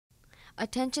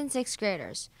Attention 6th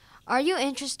graders. Are you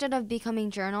interested in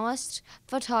becoming journalists,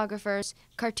 photographers,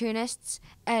 cartoonists,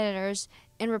 editors,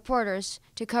 and reporters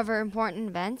to cover important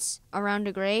events around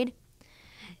the grade?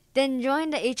 Then join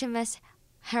the HMS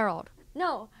Herald.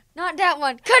 No, not that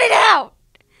one. Cut it out!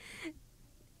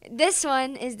 This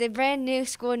one is the brand new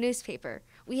school newspaper.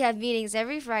 We have meetings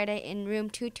every Friday in room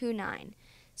 229.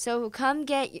 So come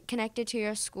get connected to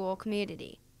your school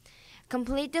community.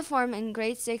 Complete the form in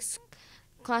grade 6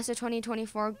 class of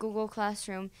 2024 Google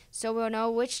Classroom so we'll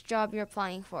know which job you're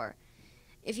applying for.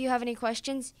 If you have any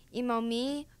questions, email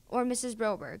me or Mrs.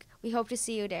 Broberg. We hope to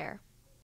see you there.